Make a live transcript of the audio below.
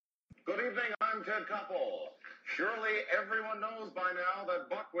Good evening, I'm Ted Koppel. Surely everyone knows by now that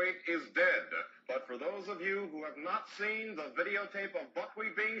Buckwheat is dead. But for those of you who have not seen the videotape of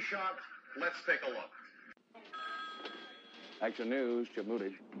Buckwheat being shot, let's take a look. Action News, Chip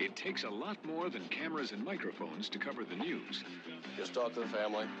Moody. It takes a lot more than cameras and microphones to cover the news. Just talk to the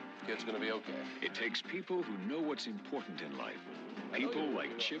family. Kid's gonna be okay. It takes people who know what's important in life. People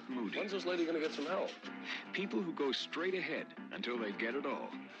like Chip Moody. When's this lady gonna get some help? People who go straight ahead until they get it all.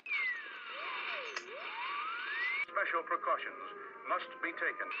 Special precautions must be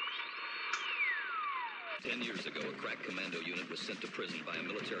taken. 10 years ago, a crack commando unit was sent to prison by a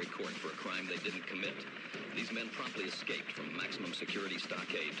military court for a crime they didn't commit. These men promptly escaped from maximum security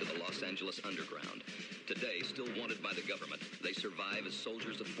stockade to the Los Angeles underground. Today, still wanted by the government, they survive as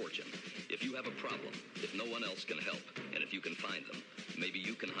soldiers of fortune. If you have a problem, if no one else can help, and if you can find them, maybe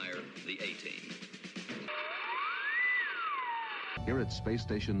you can hire the A-Team. Here at Space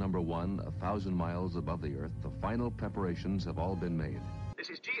Station number 1, 1,000 miles above the Earth, the final preparations have all been made. This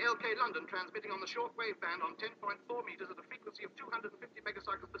is GLK London transmitting on the shortwave band on 10.4 meters at a frequency of 250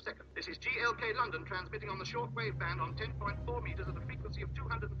 megacycles per second. This is GLK London transmitting on the shortwave band on 10.4 meters at a frequency of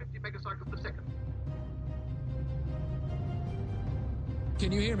 250 megacycles per second.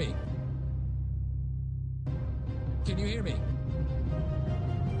 Can you hear me? Can you hear me?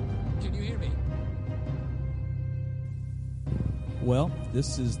 Can you hear me? Well,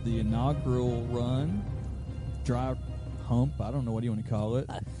 this is the inaugural run, dry hump, I don't know what do you want to call it,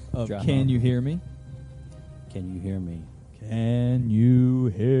 of Can You Hear Me? Can you hear me? Can you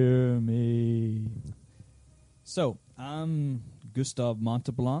hear me? So, I'm Gustav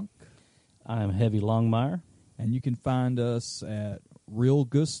Monteblanc. I'm Heavy Longmire. And you can find us at Real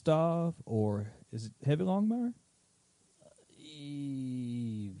Gustav, or is it Heavy Longmire?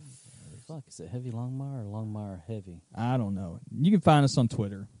 Fuck, is it Heavy Longmire or Longmire Heavy? I don't know. You can find us on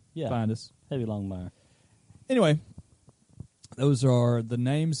Twitter. Yeah. Find us. Heavy Longmire. Anyway, those are the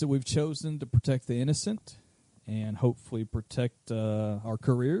names that we've chosen to protect the innocent and hopefully protect our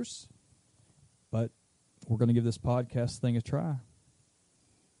careers. But we're going to give this podcast thing a try.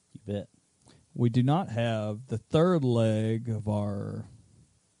 You bet. We do not have the third leg of our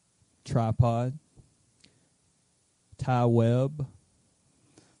tripod, Ty Webb.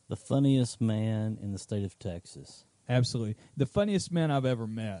 The funniest man in the state of Texas. Absolutely. The funniest man I've ever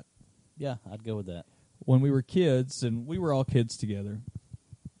met. Yeah, I'd go with that. When we were kids, and we were all kids together,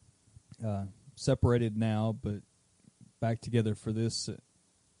 separated now, but back together for this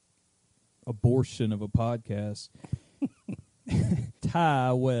abortion of a podcast,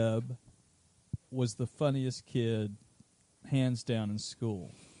 Ty Webb was the funniest kid, hands down, in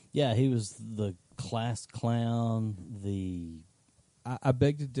school. Yeah, he was the class clown, I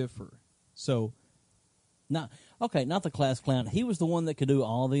beg to differ. So, not the class clown. He was the one that could do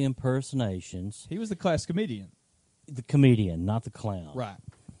all the impersonations. He was the class comedian. The comedian, not the clown. Right.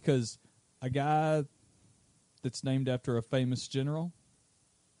 Because a guy that's named after a famous general.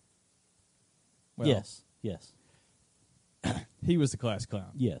 Well, yes. He was the class clown.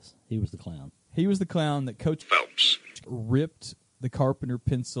 Yes, he was the clown. He was the clown that Coach Phelps ripped the Carpenter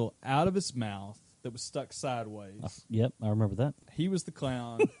pencil out of his mouth that was stuck sideways. Yep, I remember that. He was the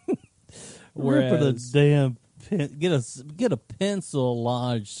clown. Whereas, the damn get a pencil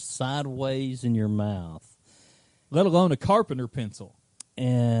lodged sideways in your mouth, let alone a Carpenter pencil.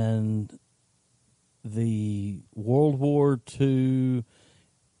 And the World War II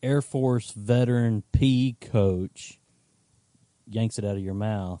Air Force veteran PE coach yanks it out of your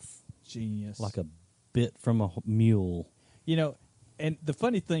mouth. Genius. Like a bit from a mule. You know, and the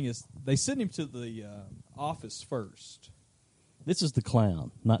funny thing is, they sent him to the office first. This is the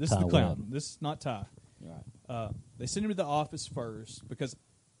clown, not Ty. This is the clown. Webb. This is not Ty. Right. They sent him to the office first because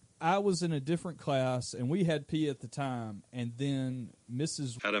I was in a different class, and we had P at the time, and then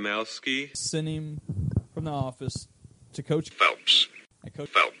Mrs. Adamowski sent him from the office to Coach Phelps. And Coach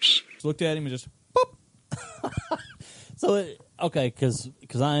Phelps looked at him and just, boop. So,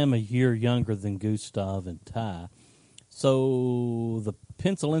 because I am a year younger than Gustav and Ty, so the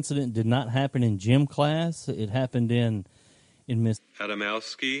pencil incident did not happen in gym class. It happened in Miss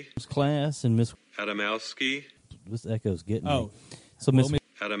Adamowski's class, and Miss Adamowski. This echo's getting me. Oh. So Miss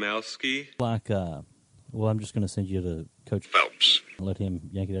Adamowski. Like, well, I'm just going to send you to Coach Phelps. Let him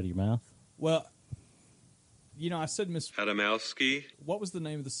yank it out of your mouth. Well, you know, I said Miss Adamowski. What was the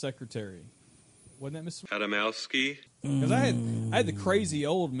name of the secretary? Wasn't that Miss Adamowski? Because I had the crazy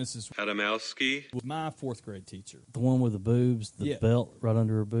old Mrs. Adamowski. My fourth grade teacher. The one with the boobs, the belt right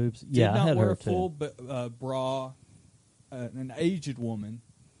under her boobs. Yeah, I had her too. Did not wear a full bra. An aged woman.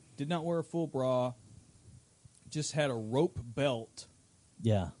 Did not wear a full bra. Just had a rope belt.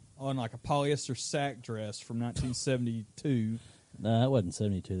 Yeah. on like a polyester sack dress from 1972. No, that wasn't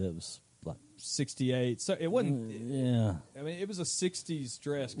 72. That was like 68. So it wasn't. Yeah. I mean, it was a 60s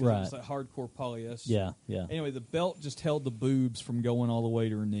dress because Right. it was like hardcore polyester. Yeah, yeah. Anyway, the belt just held the boobs from going all the way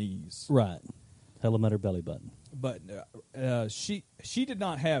to her knees. Right. Held them at her belly button. But she did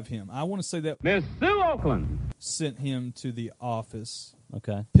not have him. I want to say that Miss Sue Oakland. sent him to the office.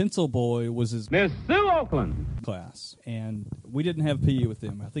 Okay. Pencil Boy was his Miss Sue Oakland. class, and we didn't have PE with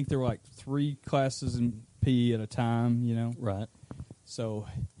him. I think there were like 3 classes in PE at a time, you know. Right. So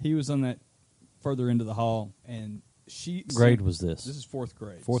he was on that further into the hall, and she grade was this? This is 4th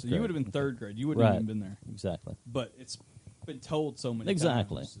grade. Fourth so grade. you would have been 3rd grade. You wouldn't Right. have even been there. Exactly. But it's been told so many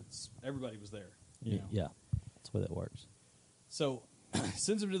Exactly. times. Everybody was there. You know? Yeah. That's the way that works. So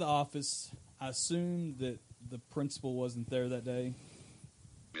sends him to the office. I assumed that the principal wasn't there that day.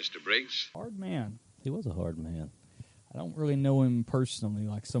 Mr. Briggs? Hard man. He was a hard man. I don't really know him personally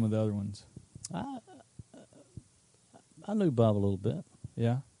like some of the other ones. I knew Bob a little bit.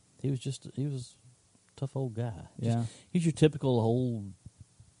 Yeah? He was a tough old guy. Yeah. He's your typical old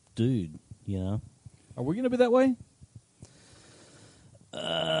dude, you know. Are we going to be that way?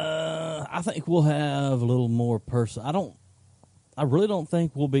 I think we'll have a little more person. I really don't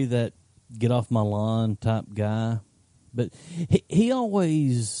think we'll be that get off my lawn type guy. But he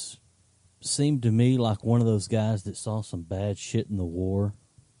always seemed to me like one of those guys that saw some bad shit in the war.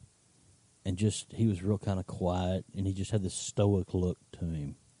 And he was real kind of quiet, and he just had this stoic look to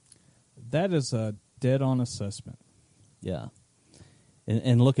him. That is a dead-on assessment. Yeah.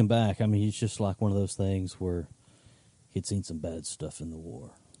 And looking back, I mean, he's just like one of those things where he'd seen some bad stuff in the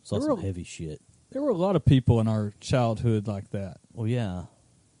war. Saw some heavy shit. There were a lot of people in our childhood like that. Well, yeah.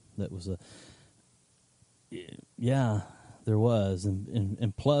 That was yeah, there was.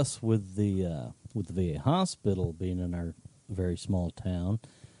 And plus with the VA hospital being in our very small town,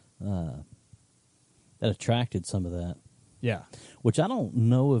 that attracted some of that. Yeah. Which I don't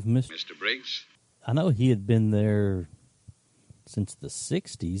know if Mr. Briggs? I know he had been there since the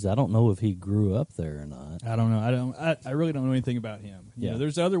 60s. I don't know if he grew up there or not. I don't know. I really don't know anything about him. You Yeah. know,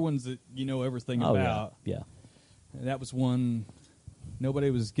 there's other ones that you know everything about. Yeah. And that was one.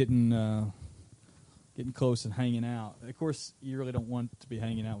 Nobody was getting close and hanging out. Of course, you really don't want to be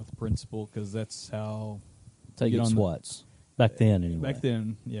hanging out with the principal because that's how you get swats. Back then, anyway. Back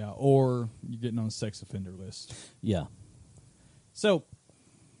then, yeah. Or you're getting on the sex offender list. Yeah. So,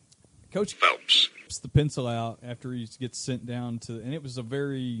 Coach Phelps puts the pencil out after he gets sent down to, and it was a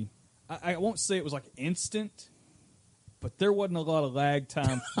very, I won't say it was like instant, but there wasn't a lot of lag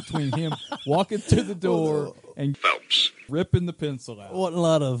time between him walking through the door and Phelps ripping the pencil out. Wasn't a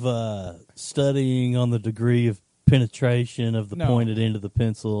lot of studying on the degree of penetration of the pointed end of the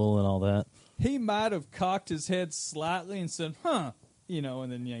pencil and all that. He might have cocked his head slightly and said, huh, you know,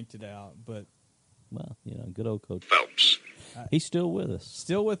 and then yanked it out. But, well, you know, good old Coach Phelps. He's still with us.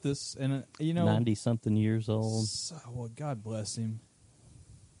 Still with us. And, you know, 90-something years old. Well, God bless him.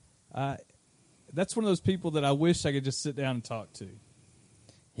 That's one of those people that I wish I could just sit down and talk to.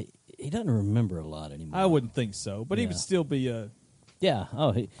 He doesn't remember a lot anymore. I wouldn't think so, but he would still be a. Yeah.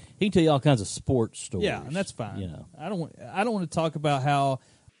 Oh, he can tell you all kinds of sports stories. Yeah, and that's fine. You know, I don't want to talk about how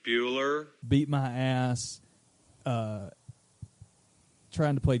Bueller beat my ass trying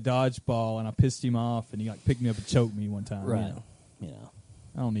to play dodgeball, and I pissed him off, and he like picked me up and choked me one time. right? You know,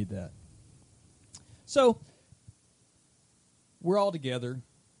 I don't need that. So we're all together.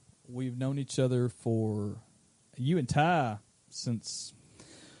 We've known each other for you and Ty since.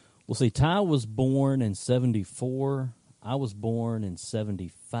 Well, see, Ty was born in 74. I was born in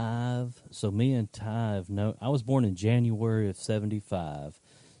 75. So me and Ty have known. I was born in January of 75.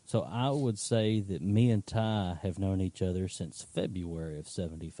 So I would say that me and Ty have known each other since February of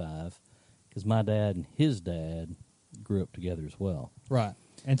 75, because my dad and his dad grew up together as well. Right.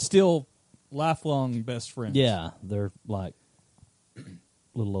 And still lifelong best friends. Yeah, they're like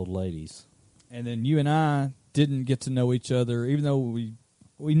little old ladies. And then you and I didn't get to know each other, even though we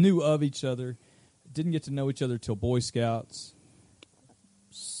knew of each other, didn't get to know each other till Boy Scouts.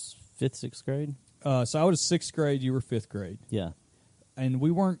 5th, 6th grade? So I was 6th grade, you were 5th grade. Yeah. And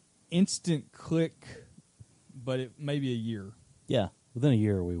we weren't instant click, but it maybe a year. Yeah, within a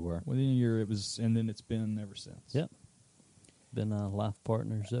year we were. Within a year it was, and then it's been ever since. Yep. Been life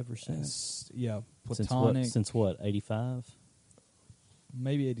partners ever since. Yeah, platonic. Since what, 85?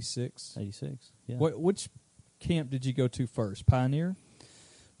 Maybe 86. 86, yeah. Which camp did you go to first? Pioneer?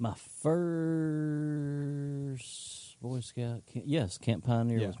 My first Boy Scout camp. Yes, Camp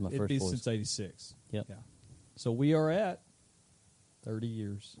Pioneer was my first Boy Boy since 86. Yep. Yeah. So we are at 30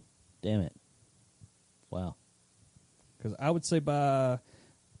 years. Damn it. Wow. Because I would say by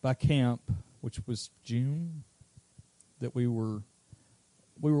by camp, which was June, that we were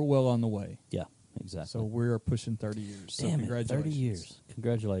well on the way. Yeah, exactly. So we're pushing 30 years. So Damn it, congratulations. 30 years.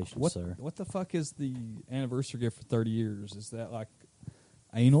 Congratulations, sir. What the fuck is the anniversary gift for 30 years? Is that like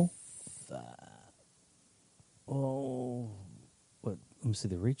anal? What? Let me see.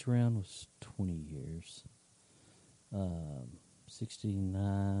 The reach around was 20 years.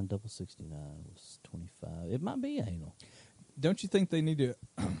 69, double 69 was 25. It might be anal. Don't you think they need to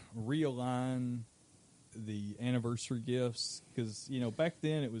realign the anniversary gifts? Because, back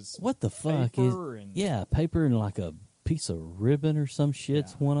then it was What the fuck is? Paper and like a piece of ribbon or some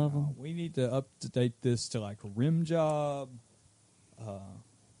shit's one of them. We need to up-to-date this to like rim job.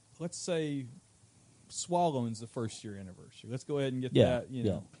 Let's say swallowing's the first year anniversary. Let's go ahead and get that.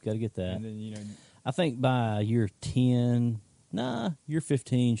 Got to get that. And then I think by year 10, year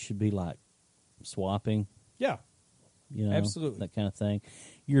 15 should be like swapping. Yeah. Absolutely. That kind of thing.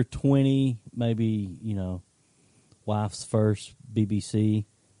 Year 20, maybe, wife's first BBC.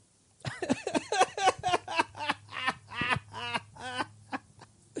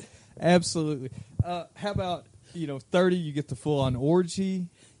 Absolutely. How about, 30, you get the full-on orgy?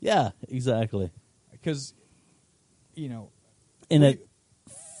 Yeah, exactly. Because, And did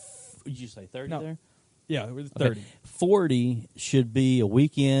you say 30 there? Yeah, we're 30. Okay. 40 should be a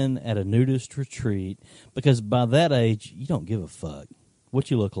weekend at a nudist retreat, because by that age, you don't give a fuck what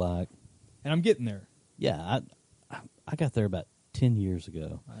you look like. And I'm getting there. Yeah, I got there about 10 years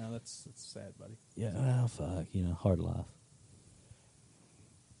ago. Well, that's sad, buddy. Yeah, well, fuck, hard life.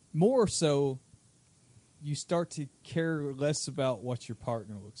 More so, you start to care less about what your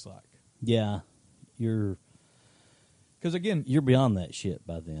partner looks like. Yeah, because again, you're beyond that shit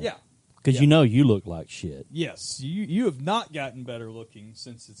by then. Yeah. Because you look like shit. Yes, you have not gotten better looking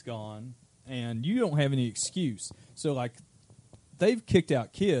since it's gone, and you don't have any excuse. So, like, they've kicked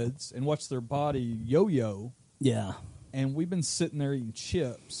out kids and watched their body yo-yo. Yeah. And we've been sitting there eating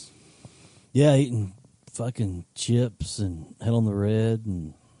chips. Yeah, eating fucking chips and Hell on the Red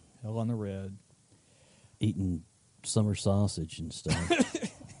and... Hell on the Red. Eating summer sausage and stuff.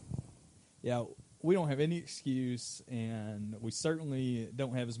 Yeah, we don't have any excuse, and we certainly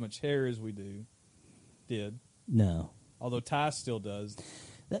don't have as much hair as we did. No. Although Ty still does.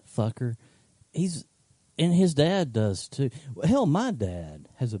 That fucker, and his dad does too. Well, hell, my dad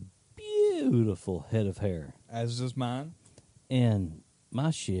has a beautiful head of hair. As does mine. And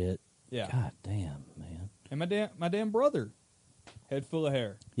my shit, yeah. God damn, man. And my damn brother, head full of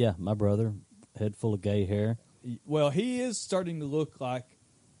hair. Yeah, my brother, head full of gay hair. Well, he is starting to look like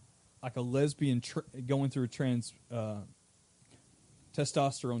a lesbian going through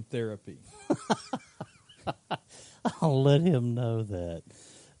testosterone therapy. I'll let him know that.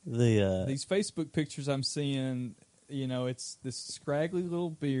 These Facebook pictures I'm seeing, it's this scraggly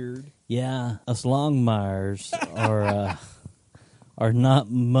little beard. Yeah, us Longmires are not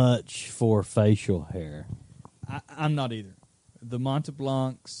much for facial hair. I'm not either. The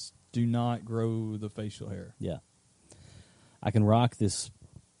Monteblancs do not grow the facial hair. Yeah. I can rock this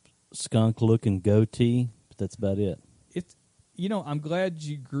skunk-looking goatee, but that's about it. I'm glad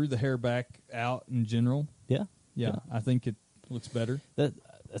you grew the hair back out in general. Yeah. Yeah. I think it looks better.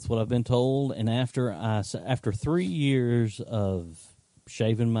 That's what I've been told. And after 3 years of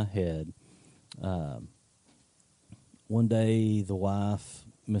shaving my head, one day the wife,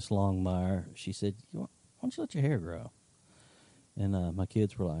 Miss Longmire, she said, "Why don't you let your hair grow?" And my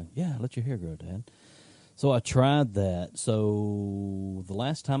kids were like, "Yeah, let your hair grow, Dad." So I tried that. So the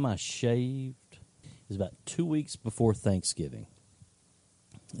last time I shaved was about 2 weeks before Thanksgiving,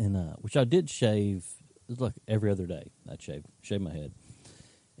 and which I did shave. It was like every other day I'd shave my head.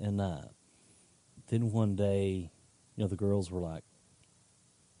 And then one day, the girls were like,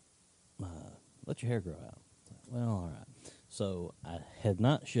 "Let your hair grow out." Well, all right. So I had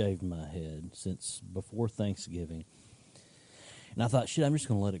not shaved my head since before Thanksgiving. And I thought, shit, I'm just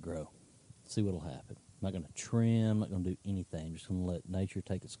going to let it grow. See what'll happen. I'm not going to trim. I'm not going to do anything. I'm just going to let nature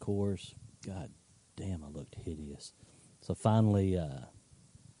take its course. God damn, I looked hideous. So finally,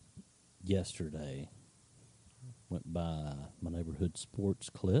 yesterday, went by my neighborhood sports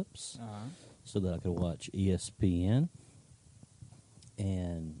clips so that I could watch ESPN.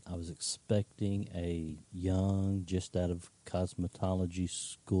 And I was expecting a young, just out of cosmetology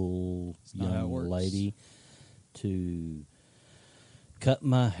school, young lady to cut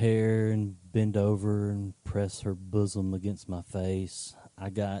my hair and bend over and press her bosom against my face. I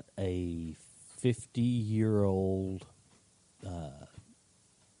got a 50-year-old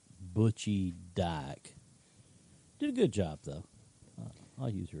butchy dyke. Did a good job, though. I'll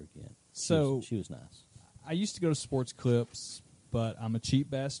use her again. She was nice. I used to go to sports clips but I'm a cheap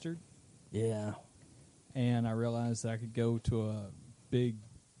bastard. Yeah. And I realized that I could go to a big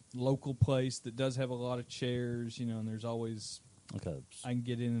local place that does have a lot of chairs, and there's always I can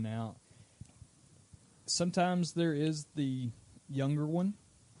get in and out. Sometimes there is the younger one.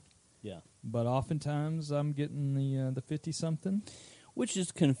 Yeah. But oftentimes I'm getting the 50-something. Which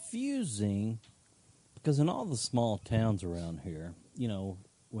is confusing because in all the small towns around here,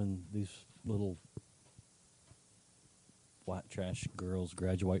 when these little white trash girls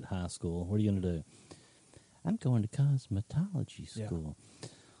graduate high school, what are you going to do? I'm going to cosmetology school.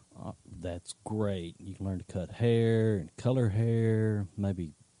 Yeah. That's great. You can learn to cut hair and color hair,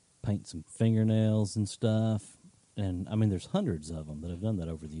 maybe paint some fingernails and stuff. And, there's hundreds of them that have done that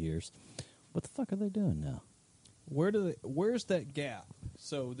over the years. What the fuck are they doing now? Where's that gap?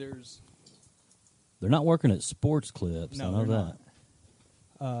 So they're not working at sports clips. No, I know they're that.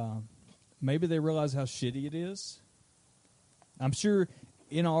 Not. Maybe they realize how shitty it is. I'm sure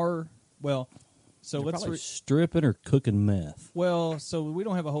in our so they're let's stripping or cooking meth. Well, so we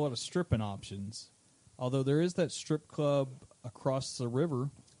don't have a whole lot of stripping options. Although there is that strip club across the river,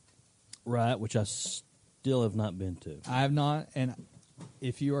 right? Which I still have not been to. I have not, and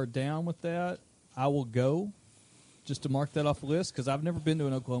if you are down with that, I will go. Just to mark that off the list, because I've never been to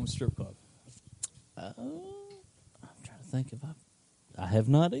an Oklahoma strip club. I'm trying to think if I have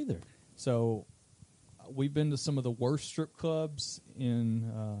not either. So we've been to some of the worst strip clubs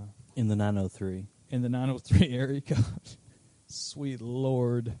in the 903. In the 903 area code. Sweet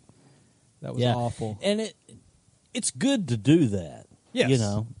Lord. That was awful. And it's good to do that. Yes.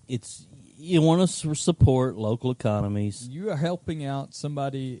 You want to support local economies. You are helping out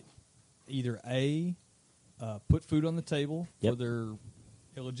somebody either put food on the table for their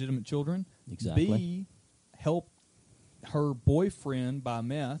illegitimate children. Exactly. B, help her boyfriend buy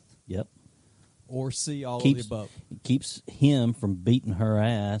meth. Yep. Or C, all of the above. Keeps him from beating her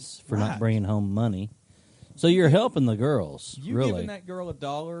ass for not bringing home money. So you're helping the girls, you really. Giving that girl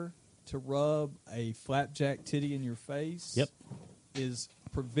 $1 to rub a flapjack titty in your face is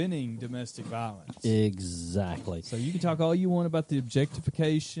preventing domestic violence. Exactly. So you can talk all you want about the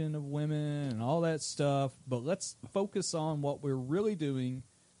objectification of women and all that stuff, but let's focus on what we're really doing,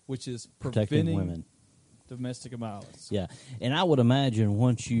 which is protecting women. Domestic violence. Yeah. And I would imagine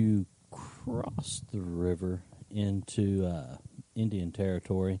once you cross the river into Indian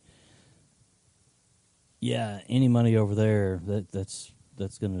territory, any money over there, that's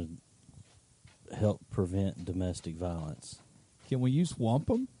going to help prevent domestic violence. Can we use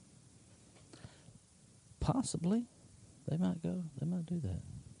wampum? Possibly. They might do that.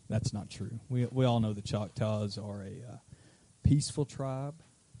 That's not true. We all know the Choctaws are a peaceful tribe.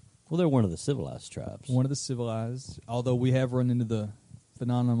 Well, they're one of the civilized tribes. One of the civilized, although we have run into the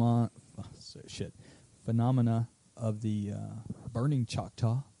phenomena of the burning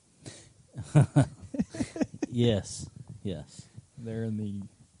Choctaw. Yes. They're in the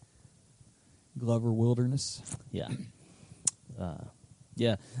Glover Wilderness. Yeah.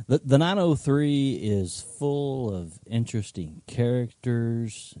 The 903 is full of interesting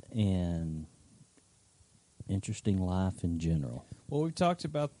characters and interesting life in general. Well, we've talked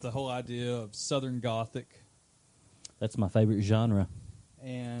about the whole idea of Southern Gothic. That's my favorite genre,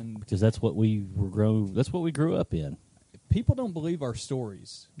 and because that's what we grew up in. People don't believe our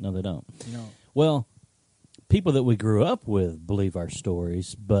stories. No, they don't. Well, people that we grew up with believe our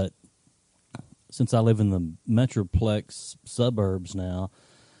stories, but since I live in the Metroplex suburbs now,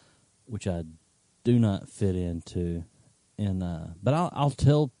 which I do not fit into, but I'll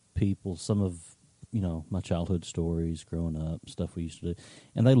tell people some of my childhood stories growing up, stuff we used to do,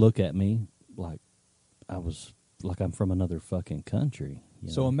 and they look at me like I'm from another fucking country.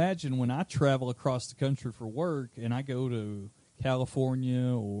 So imagine when I travel across the country for work, and I go to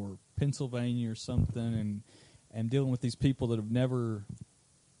California or Pennsylvania or something, and I'm dealing with these people that have never,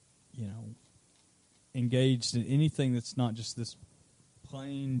 engaged in anything that's not just this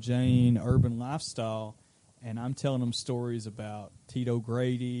plain Jane urban lifestyle, and I'm telling them stories about Tito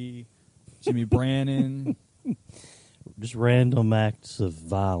Grady, Jimmy Brannon. Just random acts of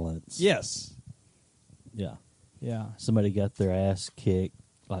violence. Yes. Yeah. Yeah. Somebody got their ass kicked,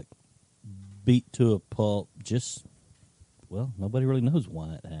 beat to a pulp, nobody really knows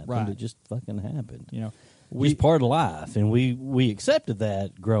why it happened. Right. It just fucking happened. It's part of life, and we accepted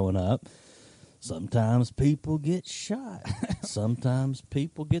that growing up. Sometimes people get shot. Sometimes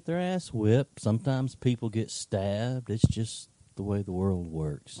people get their ass whipped. Sometimes people get stabbed. It's just the way the world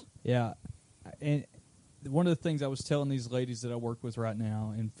works. Yeah. And one of the things I was telling these ladies that I work with right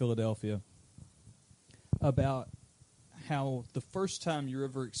now in Philadelphia about how the first time you're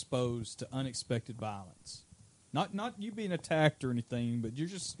ever exposed to unexpected violence, Not you being attacked or anything, but you're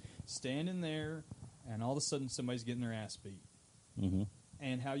just standing there, and all of a sudden somebody's getting their ass beat. Mm-hmm.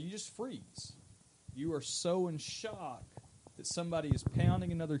 And how you just freeze. You are so in shock that somebody is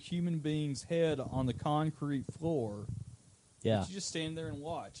pounding another human being's head on the concrete floor. Yeah. That you just stand there and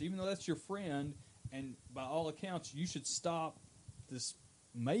watch. Even though that's your friend, and by all accounts, you should stop this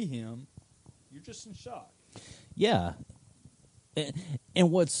mayhem, you're just in shock. Yeah.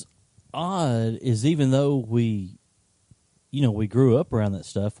 And what's odd is even though we grew up around that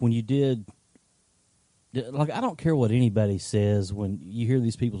stuff, when you did, like, I don't care what anybody says when you hear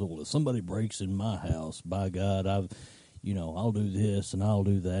these people say, well, if somebody breaks in my house, by God, I'll do this and I'll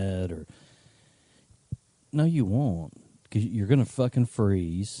do that. Or no, you won't, because you're going to fucking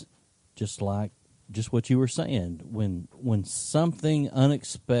freeze, just what you were saying. When something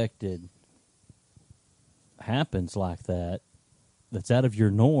unexpected happens like that, that's out of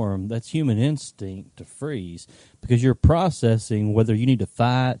your norm, that's human instinct to freeze, because you're processing whether you need to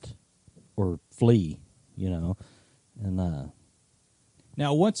fight or flee, And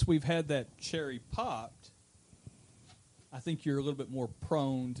now, once we've had that cherry popped, I think you're a little bit more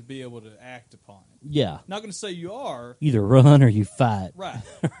prone to be able to act upon it. Yeah. Not going to say you are. Either run or you fight. Right.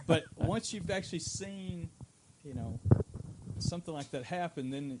 But once you've actually seen, something like that happen,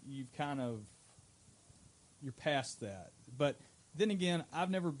 then you're past that. But then again, I've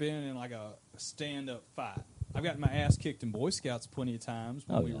never been in like a stand-up fight. I've gotten my ass kicked in Boy Scouts plenty of times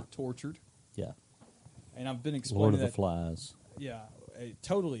when we were tortured. Yeah. And I've been explaining Lord of that. the Flies. Yeah,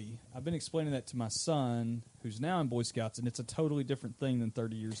 totally. I've been explaining that to my son, who's now in Boy Scouts, and it's a totally different thing than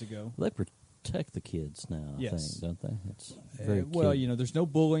 30 years ago. They protect the kids now, I think, don't they? It's very well, there's no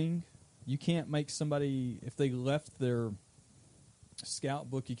bullying. You can't make somebody, if they left their scout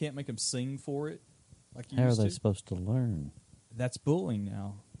book, you can't make them sing for it like you How are used they to. supposed to learn? That's bullying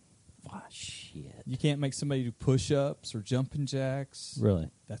now. Ah, shit. You can't make somebody do push-ups or jumping jacks. Really?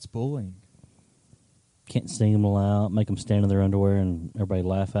 That's bullying. Can't sing them aloud, make them stand in their underwear and everybody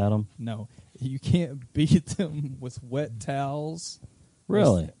laugh at them? No. You can't beat them with wet towels.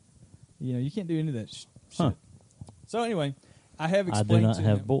 Really? You can't do any of that shit. Huh. So anyway, I have explained I do to not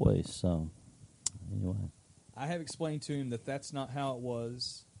have him, boys, so anyway. I have explained to him that that's not how it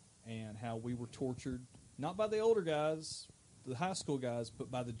was and how we were tortured, not by the older guys, the high school guys,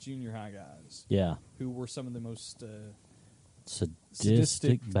 but by the junior high guys. Yeah. Who were some of the most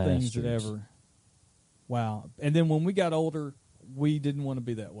sadistic things that bastards. ever. Wow. And then when we got older, we didn't want to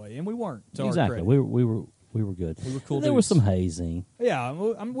be that way, and we weren't. To Exactly. Our credit. We were good. We were cool. There was some hazing. Yeah,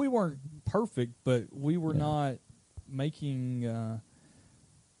 we weren't perfect, but we were not making.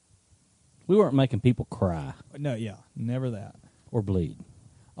 We weren't making people cry. No, never that. Or bleed.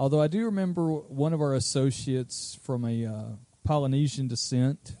 Although I do remember one of our associates from a Polynesian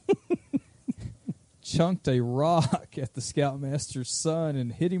descent chunked a rock at the Scoutmaster's son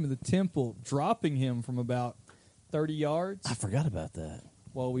and hit him in the temple, dropping him from about 30 yards. I forgot about that.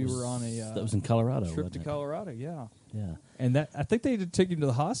 While we were on a that was in Colorado, trip wasn't to it? Colorado, yeah. Yeah. And that I think they did take him to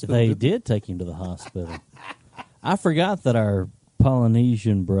the hospital. They did take him to the hospital. I forgot that our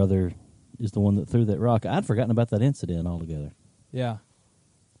Polynesian brother is the one that threw that rock. I'd forgotten about that incident altogether. Yeah.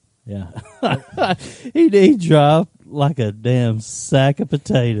 Yeah. he dropped like a damn sack of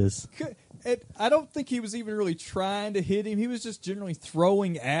potatoes. I don't think he was even really trying to hit him. He was just generally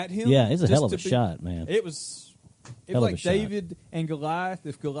throwing at him. Yeah, it's a hell of a shot, man. It was like David and Goliath,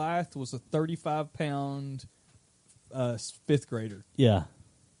 if Goliath was a 35-pound fifth grader. Yeah.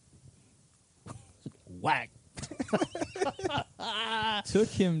 Whack. Took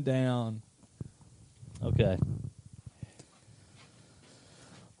him down. Okay.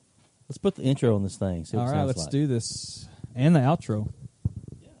 Let's put the intro on this thing. See what All it right, sounds let's like. do this. And the outro.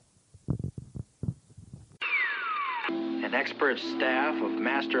 An expert staff of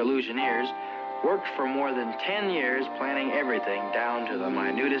master illusioneers worked for more than 10 years planning everything down to the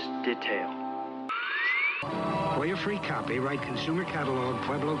minutest detail. For your free copy, write Consumer Catalog,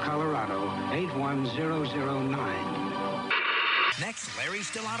 Pueblo, Colorado, 81009. Next, Larry's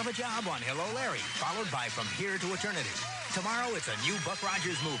still out of a job on Hello Larry, followed by From Here to Eternity. Tomorrow, it's a new Buck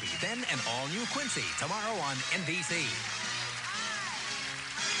Rogers movie, then an all-new Quincy, tomorrow on NBC.